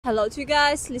Hello to you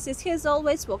guys, this is here as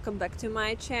always, welcome back to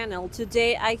my channel.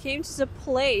 Today I came to the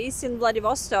place in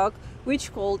Vladivostok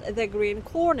which called the Green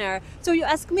Corner. So you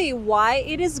ask me why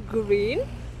it is green?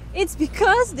 It's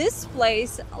because this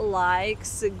place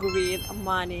likes green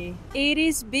money. It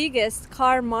is biggest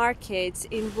car market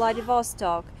in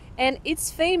Vladivostok and it's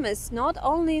famous not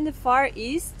only in the Far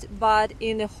East but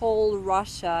in the whole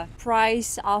Russia.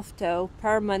 Price auto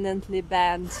permanently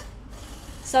banned.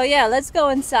 So yeah, let's go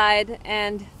inside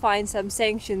and find some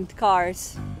sanctioned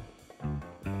cars.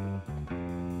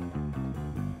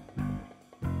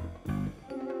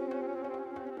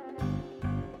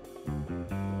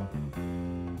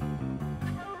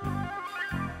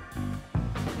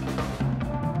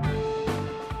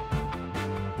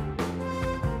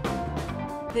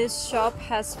 This shop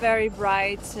has very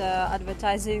bright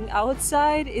advertising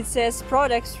outside. It says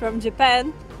products from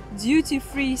Japan,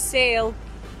 duty-free sale.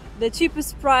 The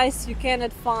cheapest price you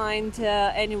cannot find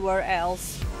anywhere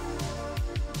else.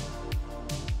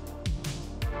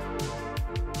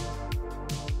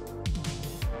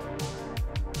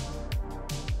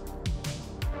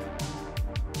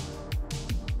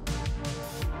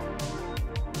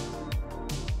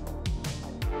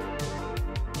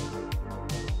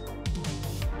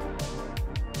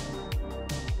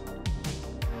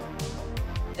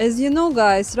 As you know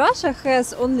guys, Russia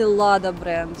has only Lada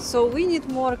brand, so we need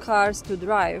more cars to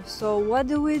drive. So what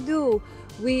do?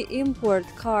 We import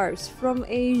cars from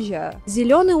Asia.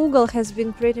 Зеленый угол has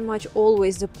been pretty much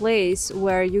always the place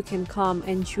where you can come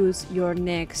and choose your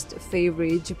next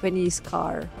favorite Japanese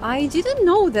car. I didn't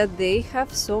know that they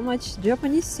have so much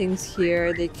Japanese things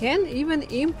here. They can even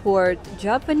import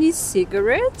Japanese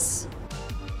cigarettes.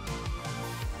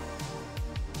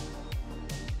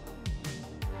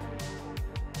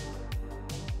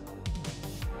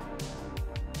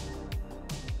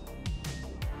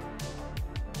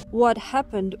 What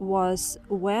happened was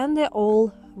when the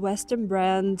all Western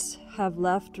brands have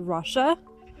left Russia,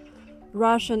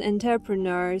 Russian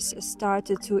entrepreneurs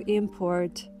started to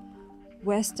import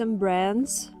Western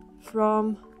brands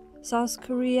from South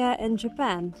Korea and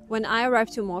Japan. When I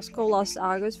arrived to Moscow last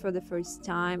August for the first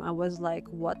time, I was like,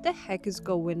 what the heck is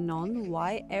going on?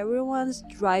 Why everyone's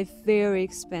drive very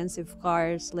expensive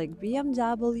cars like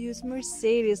BMWs,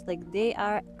 Mercedes, like they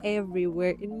are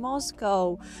everywhere in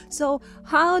Moscow. So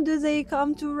how do they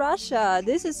come to Russia?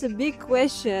 This is a big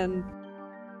question.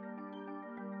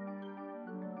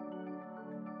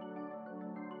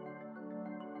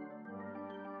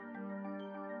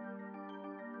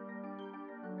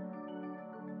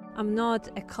 I'm not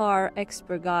a car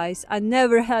expert, guys. I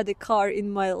never had a car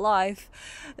in my life.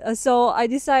 So I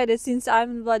decided, since I'm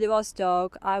in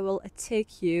Vladivostok, I will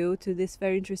take you to this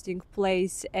very interesting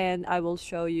place and I will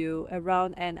show you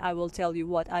around and I will tell you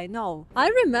what I know. I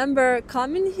remember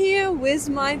coming here with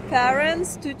my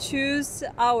parents to choose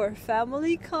our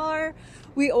family car.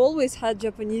 We always had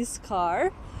Japanese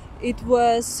car. It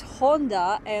was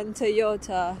Honda and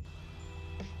Toyota.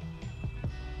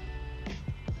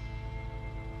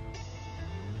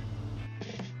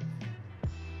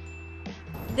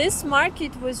 This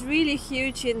market was really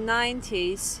huge in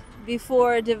 90s,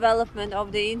 before development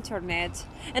of the internet,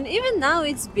 and even now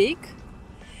it's big.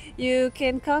 You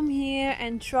can come here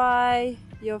and try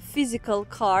your physical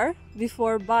car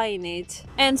before buying it.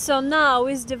 And so now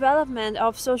with development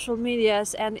of social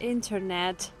medias and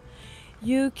internet,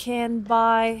 you can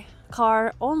buy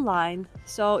car online.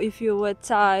 So if you would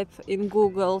type in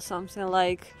Google something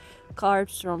like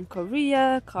cars from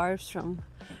Korea, cars from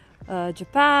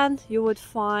Japan, you would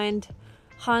find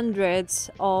hundreds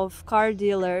of car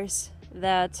dealers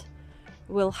that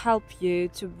will help you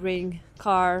to bring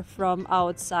car from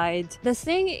outside. The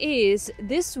thing is,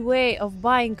 this way of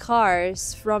buying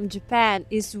cars from Japan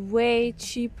is way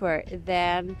cheaper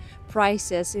than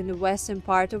prices in the western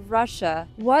part of Russia.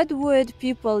 What would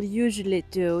people usually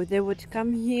do? They would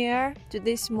come here to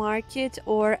this market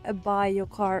or buy your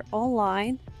car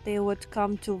online. They would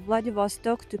come to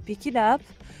Vladivostok to pick it up,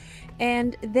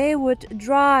 and they would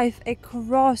drive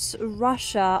across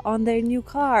Russia on their new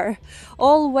car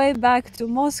all the way back to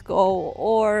Moscow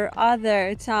or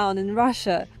other town in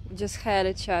Russia. Just had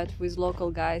a chat with local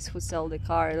guys who sell the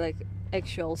car, like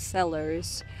actual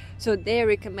sellers. So they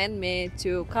recommend me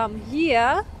to come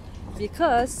here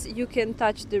because you can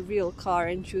touch the real car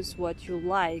and choose what you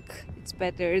like. It's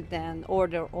better than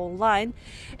order online.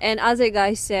 And other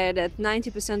guys said that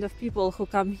 90% of people who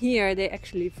come here, they're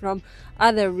actually from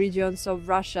other regions of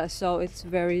Russia, so it's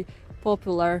very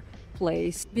popular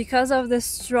place. Because of the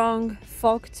strong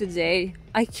fog today,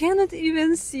 I cannot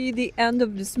even see the end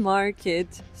of this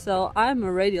market, so I'm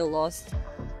already lost.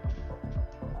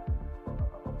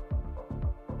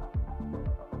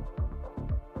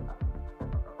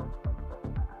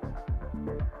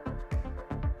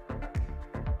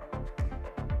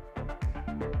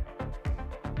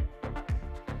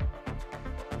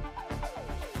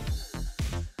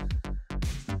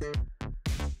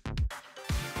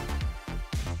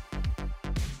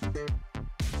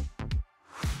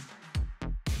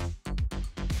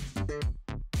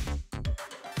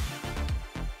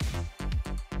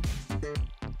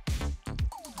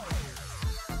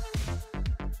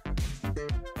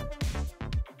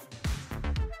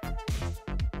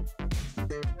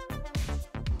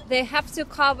 They have to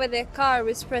cover their car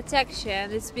with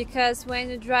protection. It's because when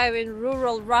you drive in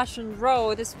rural Russian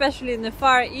road, especially in the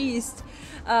Far East,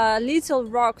 little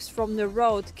rocks from the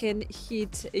road can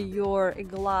hit your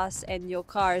glass and your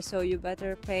car, so you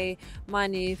better pay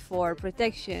money for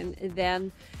protection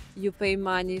than you pay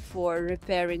money for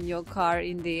repairing your car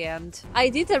in the end. I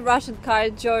did a Russian car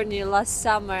journey last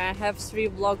summer. I have 3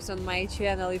 vlogs on my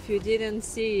channel. If you didn't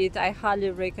see it, I highly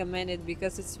recommend it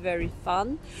because it's very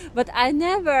fun. But I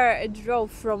never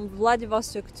drove from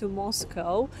Vladivostok to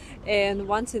Moscow, and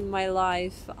once in my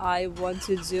life I want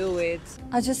to do it.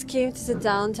 I just came to the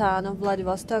downtown of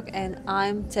Vladivostok and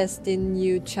I'm testing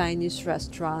new Chinese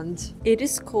restaurant. It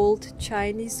is called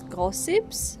Chinese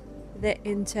Gossips. The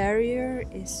interior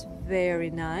is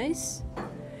very nice.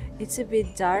 It's a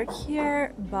bit dark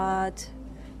here, but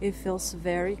it feels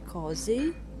very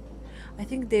cozy. I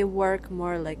think they work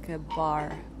more like a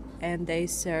bar and they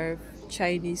serve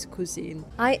Chinese cuisine.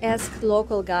 I asked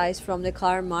local guys from the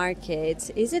car market,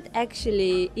 is it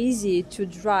actually easy to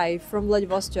drive from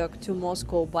Vladivostok to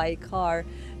Moscow by car?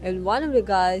 And one of the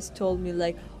guys told me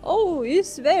like, oh,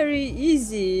 it's very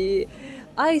easy.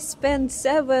 I spent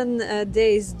 7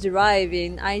 days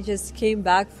driving. I just came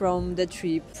back from the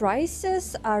trip.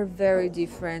 Prices are very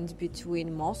different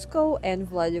between Moscow and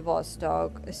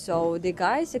Vladivostok. So the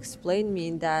guys explained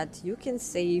me that you can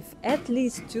save at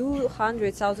least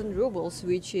 200,000 rubles,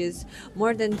 which is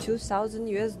more than 2,000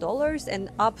 US dollars, and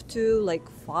up to like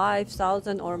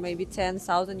 5,000 or maybe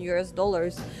 10,000 US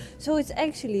dollars. So it's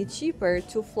actually cheaper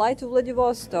to fly to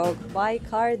Vladivostok, buy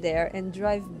car there and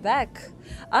drive back,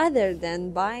 other than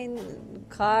buying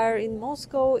car in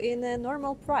Moscow in a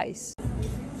normal price.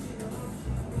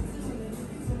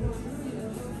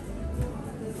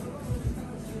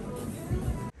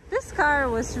 This car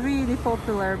was really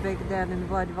popular back then in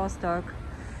Vladivostok,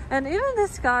 and even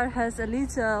this car has a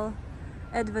little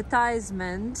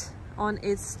advertisement on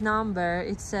its number.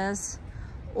 It says,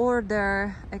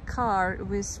 order a car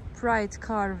with Pride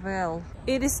Car Well.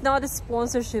 It is not a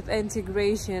sponsorship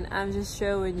integration, I'm just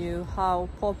showing you how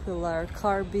popular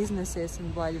car business is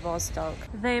in Vladivostok.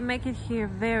 They make it here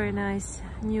very nice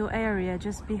new area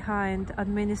just behind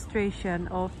administration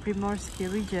of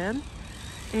Primorsky region.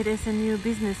 It is a new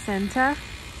business center,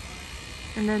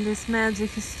 and then this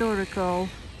magic historical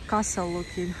castle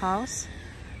looking house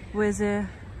with a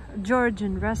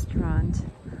Georgian restaurant.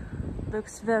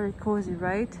 Looks very cozy,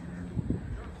 right?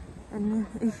 And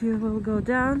if you will go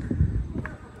down,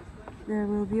 there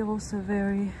will be also a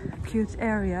very cute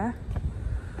area.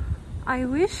 I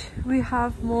wish we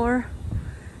have more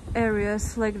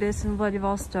areas like this in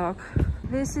Vladivostok.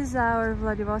 This is our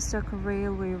Vladivostok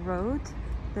Railway Road.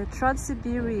 The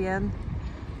Trans-Siberian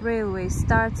Railway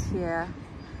starts here.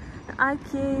 I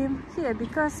came here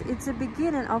because it's the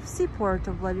beginning of seaport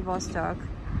of Vladivostok.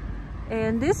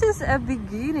 And this is a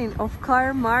beginning of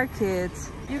car market.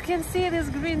 You can see this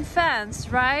green fence,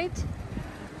 right?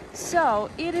 So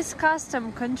it is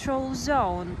custom control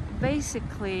zone.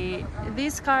 Basically,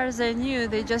 these cars are new.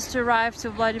 They just arrived to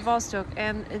Vladivostok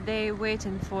and they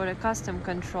waiting for the custom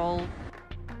control.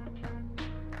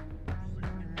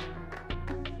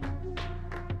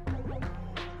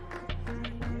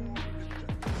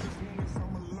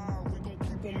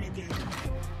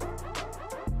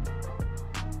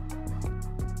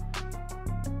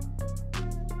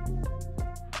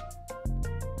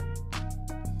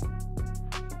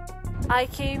 I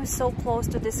came so close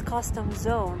to this custom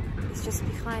zone. It's just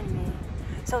behind me.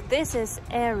 So this is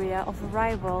area of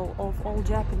arrival of all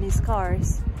Japanese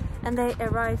cars, and they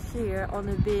arrive here on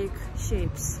the big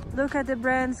ships. Look at the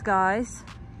brands, guys.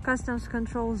 Customs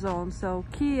control zone. So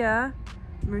Kia,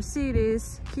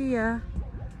 Mercedes, Kia,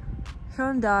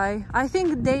 Hyundai. I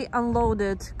think they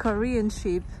unloaded Korean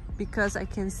ship because I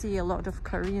can see a lot of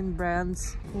Korean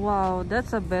brands. Wow,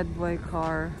 that's a bad boy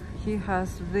car. He has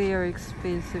very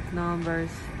expensive numbers.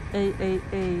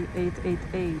 AAA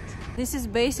 888. This is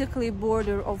basically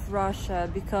border of Russia,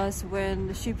 because when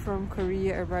the ship from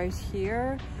Korea arrives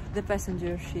here, the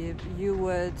passenger ship, you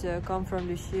would come from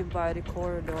the ship by the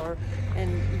corridor and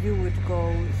you would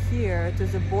go here to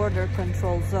the border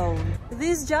control zone.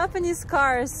 These Japanese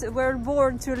cars were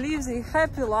born to live a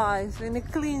happy life in a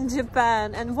clean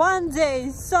Japan, and one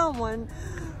day someone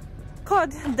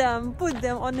caught them, put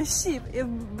them on a ship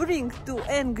and bring to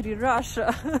angry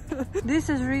Russia. This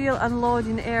is real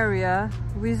unloading area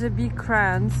with a big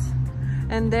crans,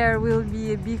 and there will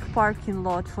be a big parking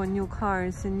lot for new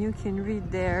cars, and you can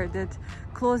read there that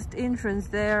closed entrance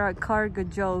there are cargo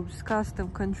jobs,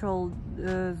 custom control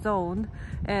zone,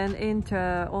 and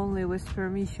enter only with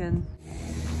permission.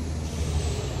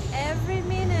 Every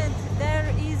minute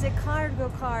there is is a cargo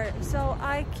car, so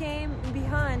I came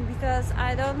behind because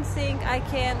I don't think I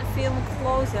can film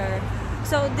closer.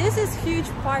 So this is huge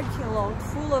parking lot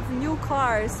full of new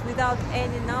cars without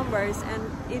any numbers,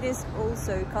 and it is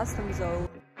also custom zone.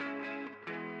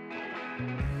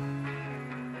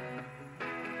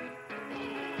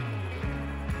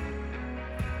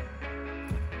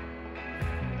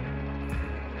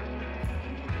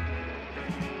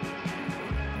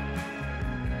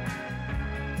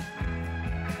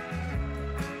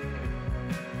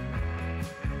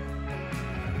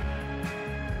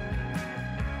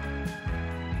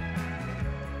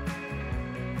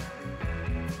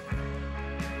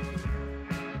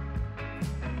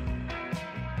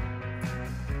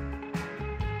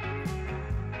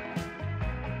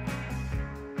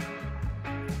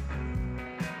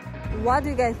 What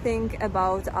do you guys think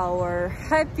about our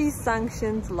happy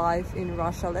sanctioned life in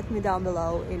Russia? Let me down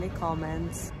below in the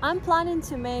comments. I'm planning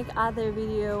to make other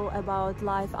video about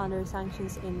life under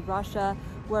sanctions in Russia,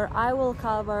 where I will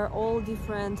cover all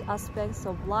different aspects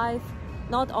of life,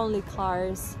 not only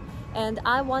cars. And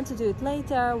I want to do it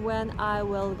later when I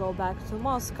will go back to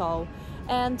Moscow.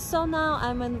 And so now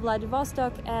I'm in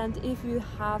Vladivostok, and if you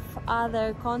have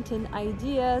other content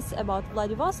ideas about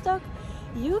Vladivostok,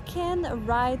 you can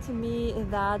write me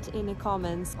that in the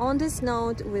comments. On this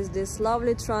note, with this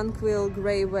lovely tranquil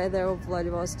gray weather of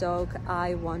Vladivostok,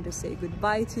 I want to say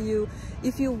goodbye to you.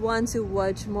 If you want to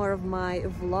watch more of my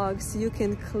vlogs, you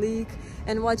can click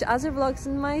and watch other vlogs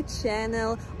on my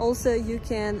channel. Also, you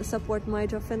can support my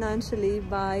job financially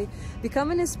by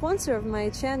becoming a sponsor of my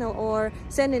channel or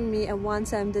sending me a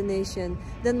one-time donation.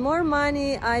 The more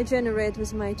money I generate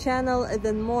with my channel,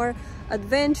 the more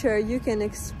adventure you can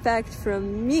expect from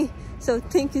me. So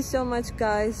thank you so much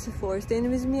guys for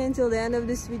staying with me until the end of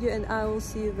this video, and I will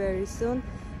see you very soon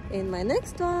in my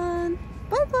next one.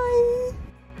 Bye bye.